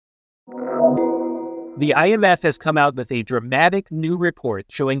The IMF has come out with a dramatic new report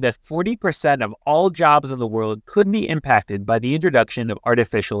showing that 40% of all jobs in the world could be impacted by the introduction of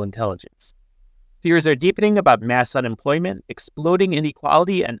artificial intelligence. Fears are deepening about mass unemployment, exploding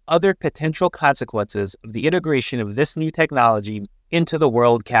inequality, and other potential consequences of the integration of this new technology into the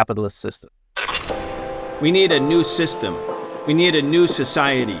world capitalist system. We need a new system. We need a new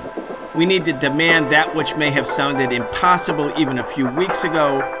society. We need to demand that which may have sounded impossible even a few weeks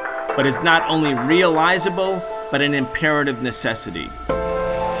ago, but is not only realizable, but an imperative necessity.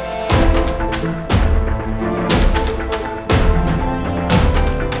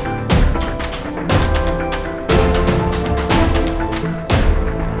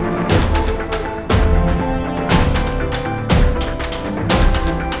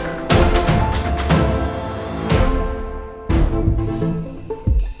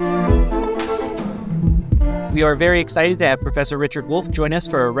 We are very excited to have Professor Richard Wolff join us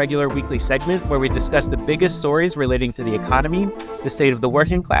for a regular weekly segment where we discuss the biggest stories relating to the economy, the state of the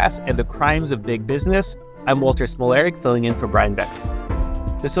working class, and the crimes of big business. I'm Walter Smolarek, filling in for Brian Beck.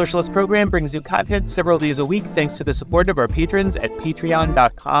 The Socialist Program brings you content several days a week thanks to the support of our patrons at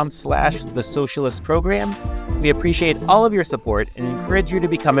patreon.com/The Socialist Program. We appreciate all of your support and encourage you to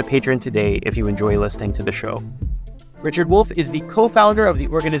become a patron today if you enjoy listening to the show. Richard Wolff is the co-founder of the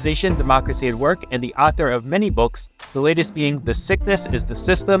organization Democracy at Work and the author of many books, the latest being The Sickness is the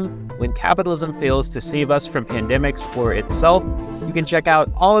System, When Capitalism Fails to Save Us from Pandemics or Itself. You can check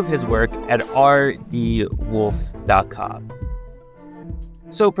out all of his work at rdwolff.com.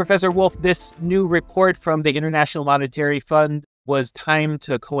 So, Professor Wolff, this new report from the International Monetary Fund was timed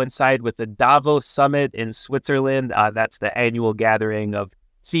to coincide with the Davos Summit in Switzerland. That's the annual gathering of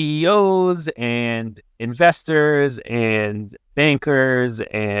CEOs and investors and bankers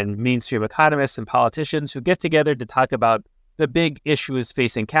and mainstream economists and politicians who get together to talk about the big issues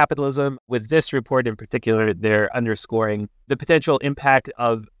facing capitalism. With this report in particular, they're underscoring the potential impact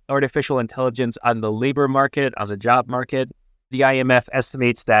of artificial intelligence on the labor market, on the job market. The IMF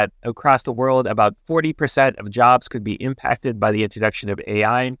estimates that across the world, about 40% of jobs could be impacted by the introduction of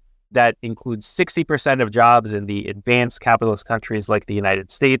AI. That includes 60% of jobs in the advanced capitalist countries like the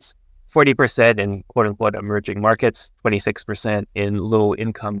United States, 40% in quote-unquote emerging markets, 26% in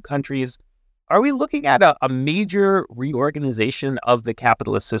low-income countries. Are we looking at a major reorganization of the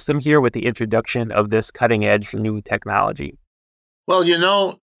capitalist system here with the introduction of this cutting-edge new technology? Well,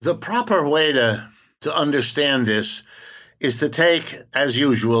 the proper way to understand this is to take, as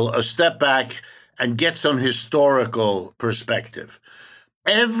usual, a step back and get some historical perspective.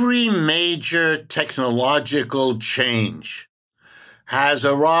 Every major technological change has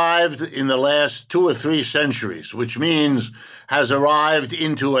arrived in the last 2 or 3 centuries, which means has arrived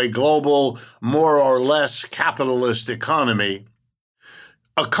into a global, more or less capitalist economy,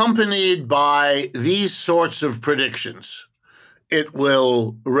 accompanied by these sorts of predictions. It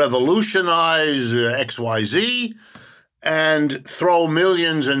will revolutionize XYZ and throw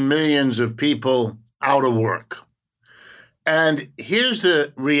millions and millions of people out of work. And here's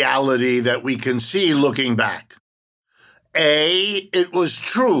the reality that we can see looking back. A, it was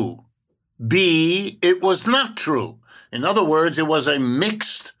true. B, it was not true. In other words, it was a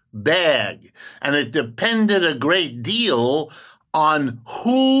mixed bag, and it depended a great deal on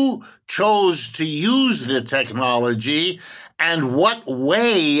who chose to use the technology and what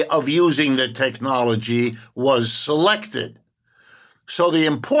way of using the technology was selected. So the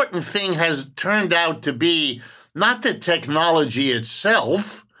important thing has turned out to be not the technology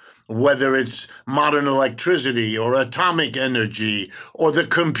itself, whether it's modern electricity or atomic energy or the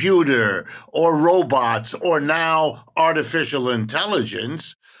computer or robots or now artificial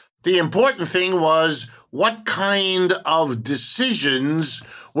intelligence. The important thing was what kind of decisions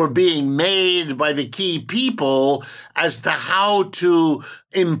were being made by the key people as to how to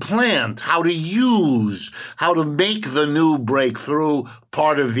implant, how to use, how to make the new breakthrough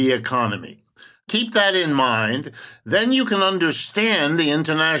part of the economy. Keep that in mind. Then you can understand the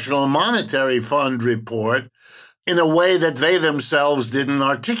International Monetary Fund report in a way that they themselves didn't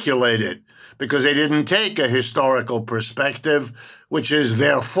articulate it, because they didn't take a historical perspective, which is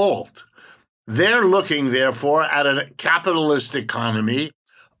their fault. They're looking, therefore, at a capitalist economy,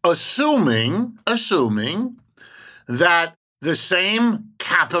 assuming that the same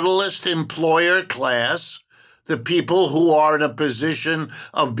capitalist employer class, the people who are in a position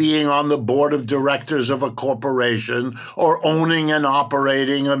of being on the board of directors of a corporation or owning and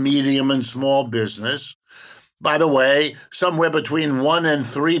operating a medium and small business, By the way, somewhere between 1 and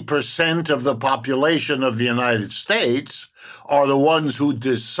 3% of the population of the United States are the ones who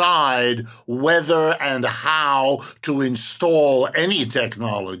decide whether and how to install any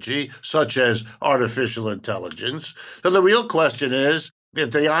technology, such as artificial intelligence. So the real question is, if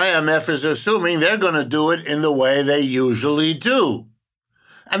the IMF is assuming they're going to do it in the way they usually do.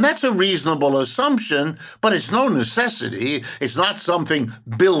 And that's a reasonable assumption, but it's no necessity. It's not something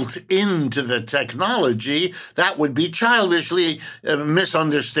built into the technology. That would be childishly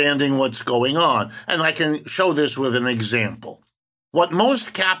misunderstanding what's going on. And I can show this with an example. What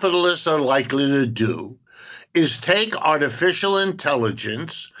most capitalists are likely to do is take artificial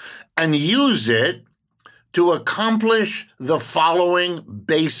intelligence and use it to accomplish the following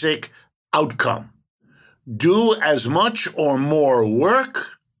basic outcome. Do as much or more work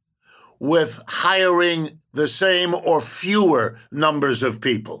with hiring the same or fewer numbers of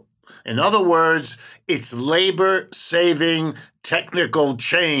people. In other words, it's labor-saving technical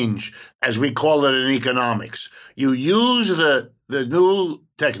change, as we call it in economics. You use the new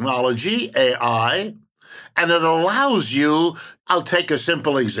technology, AI, and it allows you, I'll take a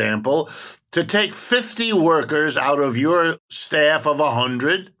simple example, to take 50 workers out of your staff of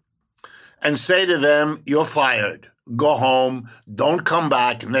 100 and say to them, you're fired. Go home. Don't come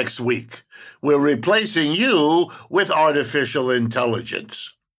back next week. We're replacing you with artificial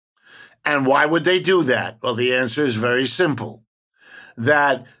intelligence. And why would they do that? Well, the answer is very simple.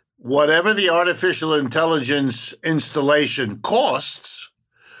 That whatever the artificial intelligence installation costs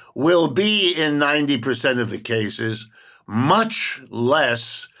will be, in 90% of the cases, much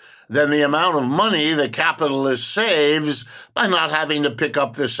less than the amount of money the capitalist saves by not having to pick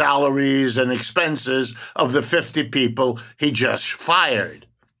up the salaries and expenses of the 50 people he just fired.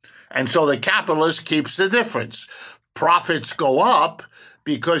 And so the capitalist keeps the difference. Profits go up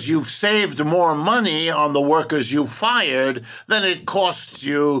because you've saved more money on the workers you fired than it costs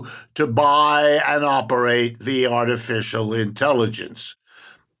you to buy and operate the artificial intelligence.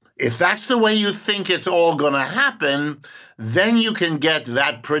 If that's the way you think it's all going to happen, then you can get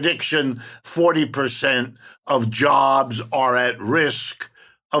that prediction 40% of jobs are at risk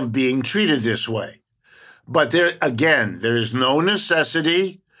of being treated this way. But there is no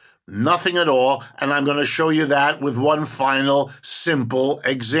necessity, nothing at all, and I'm going to show you that with one final simple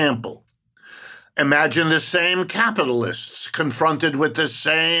example. Imagine the same capitalists confronted with the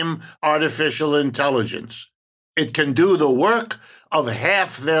same artificial intelligence. It can do the work of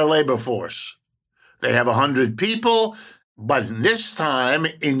half their labor force. They have 100 people, but this time,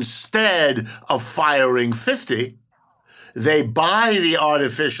 instead of firing 50, they buy the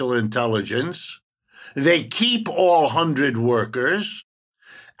artificial intelligence, they keep all 100 workers,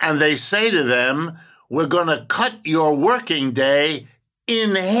 and they say to them, we're going to cut your working day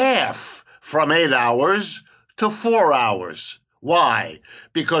in half from 8 hours to 4 hours. Why?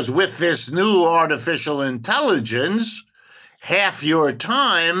 Because with this new artificial intelligence, half your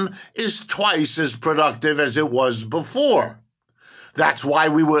time is twice as productive as it was before. That's why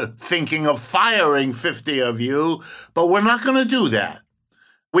we were thinking of firing 50 of you, but we're not going to do that.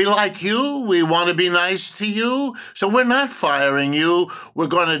 We like you. We want to be nice to you. So we're not firing you. We're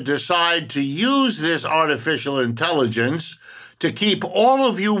going to decide to use this artificial intelligence to keep all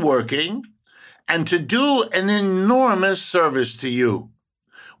of you working and to do an enormous service to you.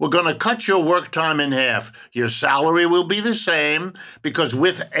 We're going to cut your work time in half. Your salary will be the same because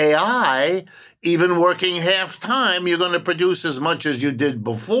with AI, even working half time, you're going to produce as much as you did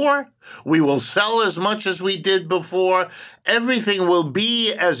before. We will sell as much as we did before. Everything will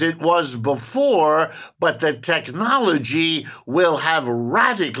be as it was before, but the technology will have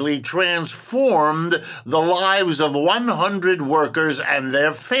radically transformed the lives of 100 workers and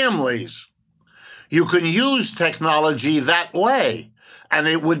their families. You can use technology that way, and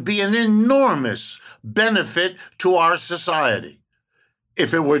it would be an enormous benefit to our society.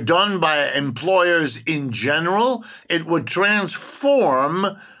 If it were done by employers in general, it would transform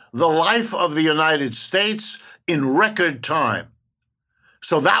the life of the United States in record time.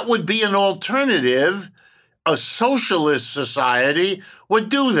 So that would be an alternative. A socialist society would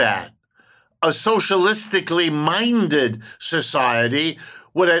do that. A socialistically minded society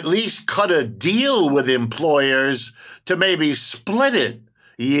would at least cut a deal with employers to maybe split it.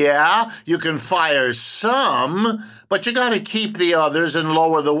 Yeah, you can fire some, but you got to keep the others and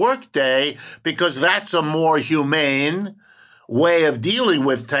lower the workday because that's a more humane way of dealing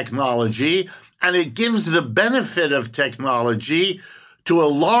with technology, and it gives the benefit of technology to a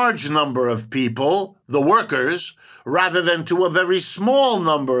large number of people, the workers, rather than to a very small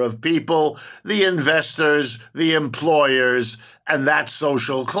number of people, the investors, the employers, and that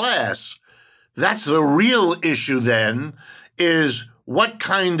social class. That's the real issue then, is what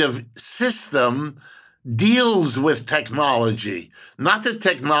kind of system deals with technology, not the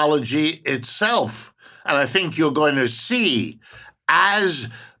technology itself. And I think you're going to see, as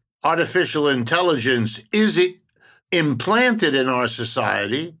artificial intelligence is implanted in our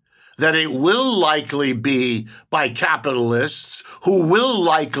society, that it will likely be by capitalists who will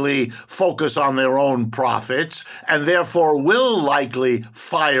likely focus on their own profits and therefore will likely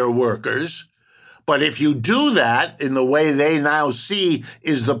fire workers. But if you do that in the way they now see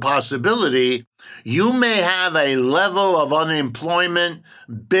is the possibility, you may have a level of unemployment,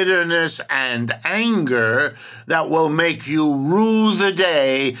 bitterness, and anger that will make you rue the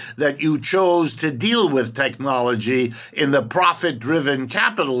day that you chose to deal with technology in the profit-driven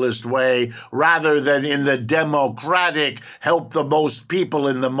capitalist way rather than in the democratic, help the most people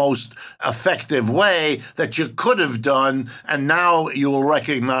in the most effective way that you could have done, and now you will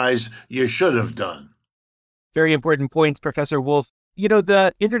recognize you should have done. Very important points, Professor Wolf. You know,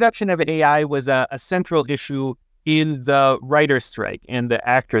 the introduction of AI was a central issue in the writer's strike and the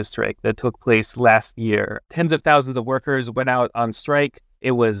actor's strike that took place last year. Tens of thousands of workers went out on strike.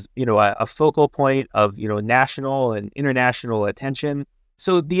 It was, a focal point of, national and international attention.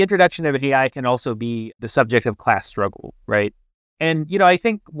 So the introduction of AI can also be the subject of class struggle, right? And, I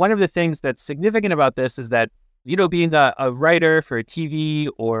think one of the things that's significant about this is that, being a writer for TV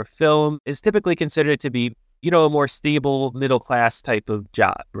or film is typically considered to be a more stable middle class type of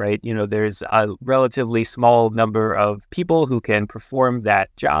job, right? There's a relatively small number of people who can perform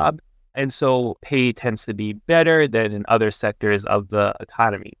that job. And so pay tends to be better than in other sectors of the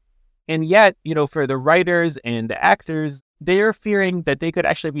economy. And yet, for the writers and the actors, they're fearing that they could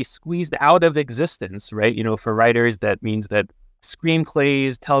actually be squeezed out of existence, right? For writers, that means that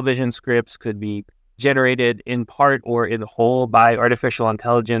screenplays, television scripts could be generated in part or in whole by artificial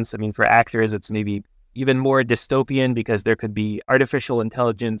intelligence. I mean, for actors, it's maybe even more dystopian because there could be artificial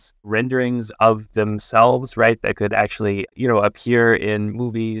intelligence renderings of themselves, right? That could actually, appear in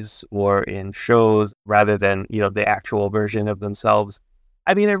movies or in shows rather than, the actual version of themselves.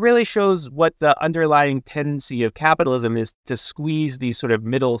 I mean, it really shows what the underlying tendency of capitalism is to squeeze these sort of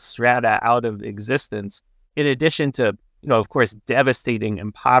middle strata out of existence, in addition to, of course, devastating,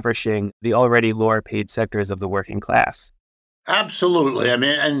 impoverishing the already lower paid sectors of the working class. Absolutely. I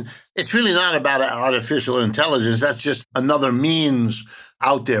mean, and it's really not about artificial intelligence. That's just another means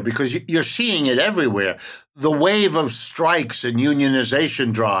out there because you're seeing it everywhere. The wave of strikes and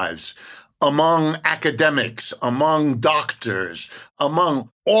unionization drives among academics, among doctors, among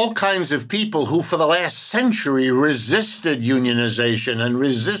all kinds of people who for the last century resisted unionization and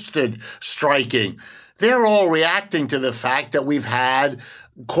resisted striking. They're all reacting to the fact that we've had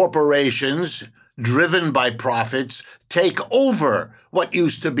corporations driven by profits take over what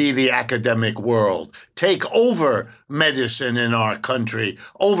used to be the academic world, take over medicine in our country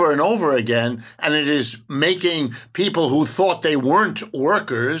over and over again. And it is making people who thought they weren't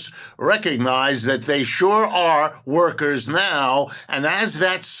workers recognize that they sure are workers now. And as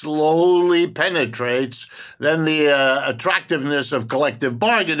that slowly penetrates, then the attractiveness of collective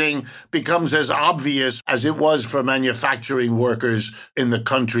bargaining becomes as obvious as it was for manufacturing workers in the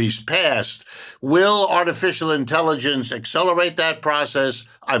country's past. Will artificial intelligence accelerate that process?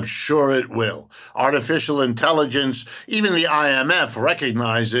 I'm sure it will. Artificial intelligence, even the IMF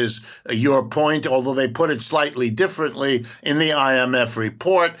recognizes your point, although they put it slightly differently in the IMF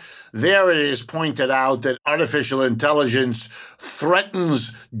report. There it is pointed out that artificial intelligence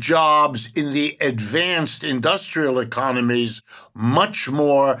threatens jobs in the advanced industrial economies much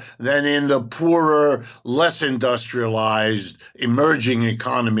more than in the poorer, less industrialized emerging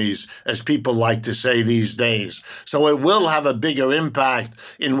economies, as people like to say these days. So it will have a bigger impact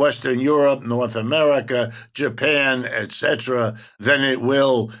in Western Europe, North America, Japan, etc., than it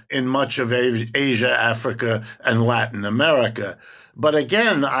will in much of Asia, Africa, and Latin America. But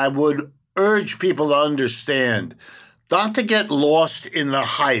again, I would urge people to understand, not to get lost in the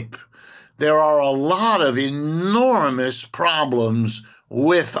hype. There are a lot of enormous problems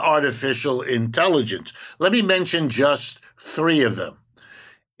with artificial intelligence. Let me mention just 3 of them.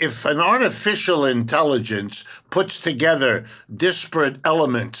 If an artificial intelligence puts together disparate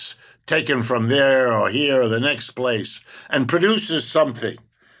elements taken from there or here or the next place and produces something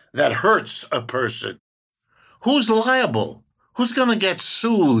that hurts a person, who's liable? Who's going to get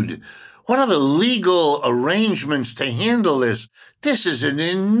sued? What are the legal arrangements to handle this? This is an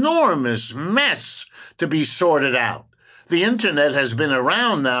enormous mess to be sorted out. The internet has been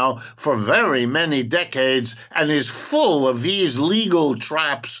around now for very many decades and is full of these legal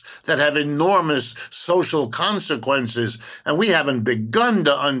traps that have enormous social consequences. And we haven't begun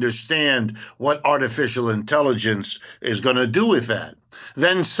to understand what artificial intelligence is going to do with that.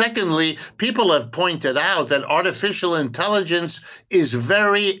 Then, secondly, people have pointed out that artificial intelligence is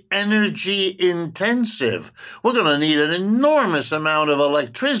very energy intensive. We're going to need an enormous amount of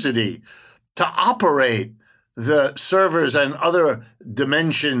electricity to operate the servers and other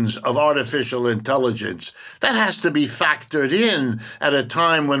dimensions of artificial intelligence. That has to be factored in at a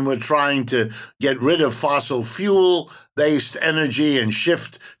time when we're trying to get rid of fossil fuel-based energy and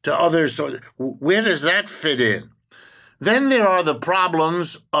shift to others. So where does that fit in? Then there are the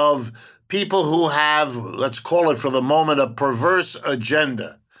problems of people who have, let's call it for the moment, a perverse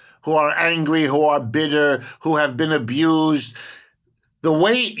agenda, who are angry, who are bitter, who have been abused. The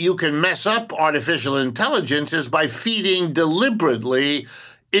way you can mess up artificial intelligence is by feeding deliberately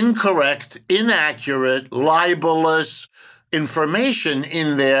incorrect, inaccurate, libelous information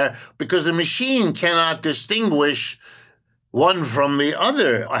in there, because the machine cannot distinguish one from the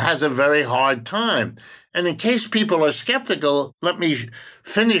other, has a very hard time. And in case people are skeptical, let me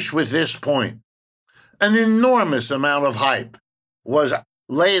finish with this point. An enormous amount of hype was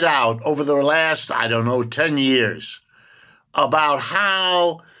laid out over the last, 10 years about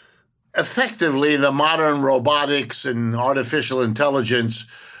how effectively the modern robotics and artificial intelligence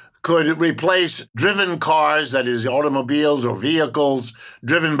could replace driven cars, that is, automobiles or vehicles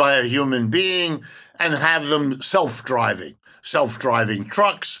driven by a human being, and have them self-driving. Self-driving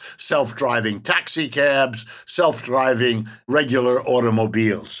trucks, self-driving taxi cabs, self-driving regular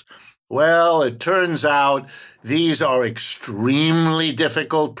automobiles. Well, it turns out these are extremely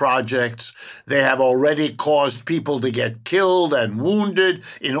difficult projects. They have already caused people to get killed and wounded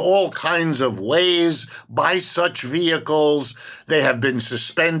in all kinds of ways by such vehicles. They have been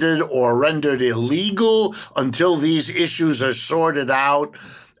suspended or rendered illegal until these issues are sorted out.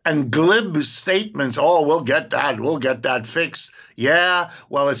 And glib statements, we'll get that fixed. Yeah,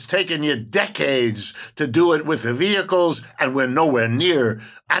 well, it's taken you decades to do it with the vehicles, and we're nowhere near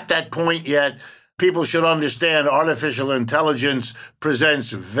at that point yet. People should understand artificial intelligence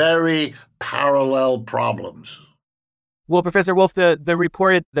presents very parallel problems. Well, Professor Wolff, the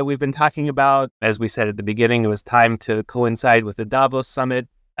report that we've been talking about, as we said at the beginning, it was time to coincide with the Davos summit.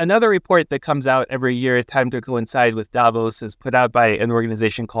 Another report that comes out every year, time to coincide with Davos, is put out by an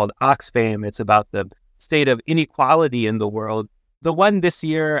organization called Oxfam. It's about the state of inequality in the world. The one this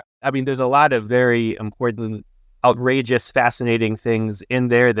year, there's a lot of very important, outrageous, fascinating things in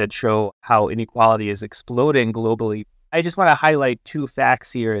there that show how inequality is exploding globally. I just want to highlight two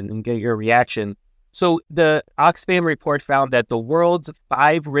facts here and get your reaction. So the Oxfam report found that the world's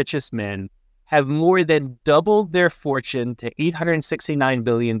 5 richest men have more than doubled their fortune to $869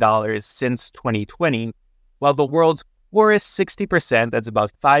 billion since 2020, while the world's poorest 60%, that's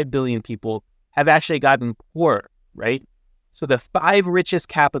about 5 billion people, have actually gotten poorer, right? So the 5 richest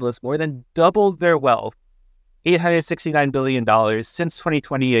capitalists more than doubled their wealth, $869 billion since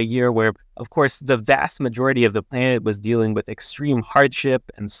 2020, a year where, of course, the vast majority of the planet was dealing with extreme hardship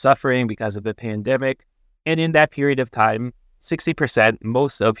and suffering because of the pandemic. And in that period of time, 60%,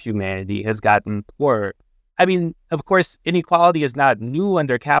 most of humanity has gotten poorer. Of course, inequality is not new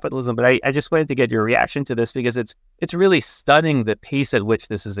under capitalism, but I just wanted to get your reaction to this because it's really stunning the pace at which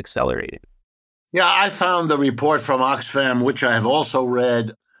this is accelerating. Yeah, I found the report from Oxfam, which I have also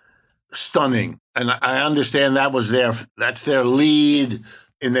read, stunning. And I understand that's their lead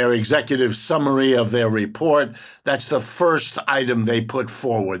in their executive summary of their report. That's the first item they put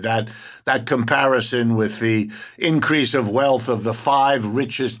forward, that comparison with the increase of wealth of the 5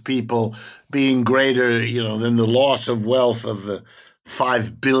 richest people being greater, than the loss of wealth of the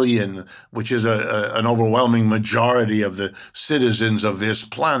 5 billion, which is an overwhelming majority of the citizens of this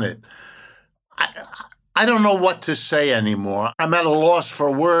planet. I don't know what to say anymore. I'm at a loss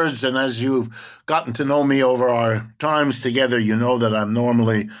for words, and as you've gotten to know me over our times together, you know that I'm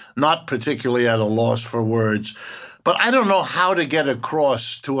normally not particularly at a loss for words. But I don't know how to get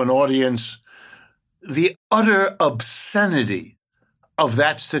across to an audience the utter obscenity of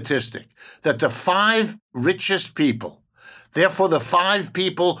that statistic, that the 5 richest people, therefore the 5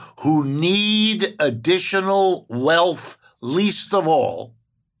 people who need additional wealth least of all,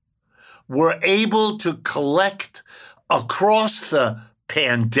 were able to collect across the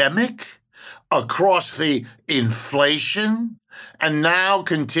pandemic, across the inflation, and now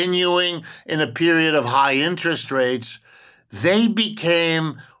continuing in a period of high interest rates, they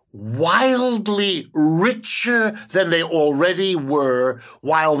became wildly richer than they already were,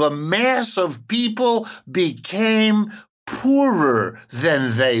 while the mass of people became poorer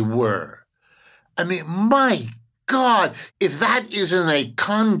than they were. I mean, my God, if that isn't a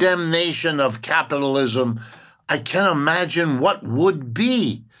condemnation of capitalism, I can't imagine what would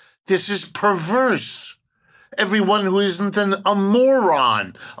be. This is perverse. Everyone who isn't a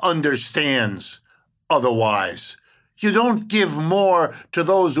moron understands otherwise. You don't give more to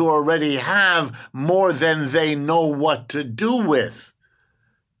those who already have more than they know what to do with.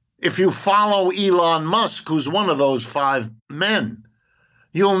 If you follow Elon Musk, who's one of those 5 men,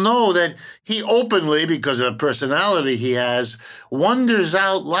 you'll know that he openly, because of the personality he has, wonders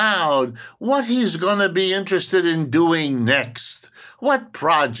out loud what he's going to be interested in doing next. What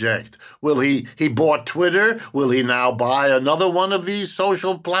project? Will he bought Twitter? Will he now buy another one of these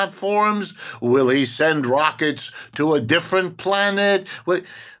social platforms? Will he send rockets to a different planet?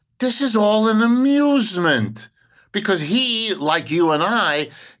 This is all an amusement, because he, like you and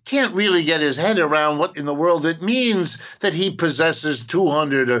I, can't really get his head around what in the world it means that he possesses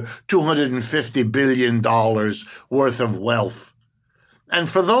 $200 or $250 billion worth of wealth. And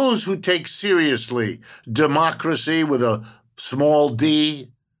for those who take seriously democracy with a small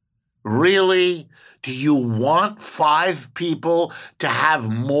d, really? Do you want 5 people to have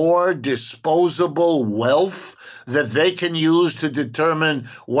more disposable wealth that they can use to determine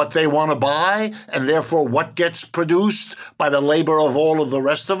what they want to buy and therefore what gets produced by the labor of all of the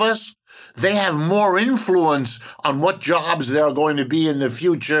rest of us? They have more influence on what jobs there are going to be in the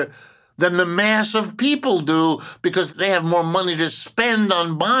future than the mass of people do, because they have more money to spend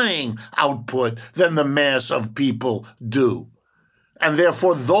on buying output than the mass of people do. And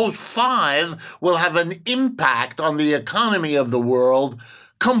therefore, those 5 will have an impact on the economy of the world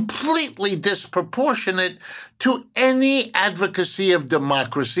completely disproportionate to any advocacy of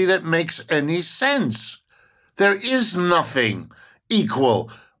democracy that makes any sense. There is nothing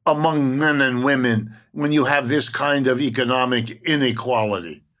equal among men and women when you have this kind of economic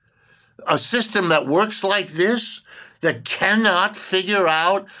inequality. A system that works like this, that cannot figure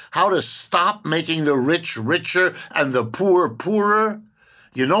out how to stop making the rich richer and the poor poorer,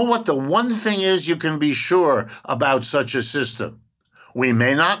 you know what the one thing is you can be sure about such a system? We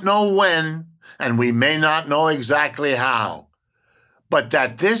may not know when, and we may not know exactly how, but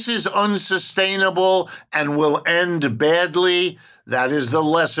that this is unsustainable and will end badly, that is the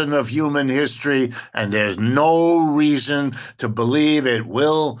lesson of human history, and there's no reason to believe it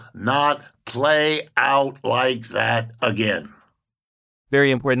will not play out like that again.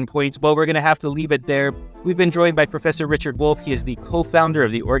 Very important points. Well, we're going to have to leave it there. We've been joined by Professor Richard Wolff. He is the co-founder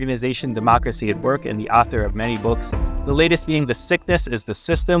of the organization Democracy at Work and the author of many books, the latest being The Sickness is the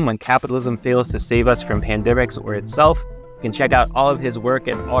System, When Capitalism Fails to Save Us from Pandemics or Itself. You can check out all of his work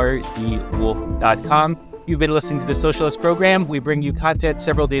at rdwolff.com. You've been listening to The Socialist Program. We bring you content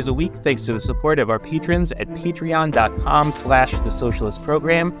several days a week thanks to the support of our patrons at patreon.com/The Socialist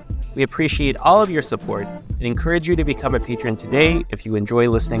Program. We appreciate all of your support and encourage you to become a patron today if you enjoy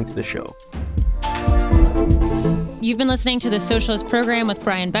listening to the show. You've been listening to The Socialist Program with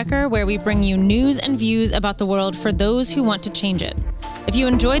Brian Becker, where we bring you news and views about the world for those who want to change it. If you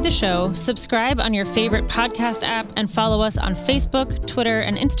enjoyed the show, subscribe on your favorite podcast app and follow us on Facebook, Twitter,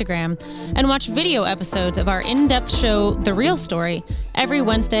 and Instagram, and watch video episodes of our in-depth show, The Real Story, every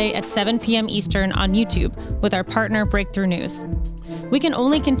Wednesday at 7 p.m. Eastern on YouTube with our partner Breakthrough News. We can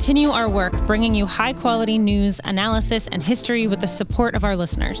only continue our work bringing you high-quality news, analysis, and history with the support of our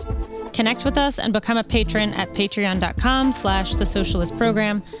listeners. Connect with us and become a patron at patreon.com/The Socialist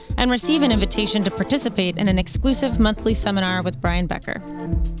Program and receive an invitation to participate in an exclusive monthly seminar with Brian Becker.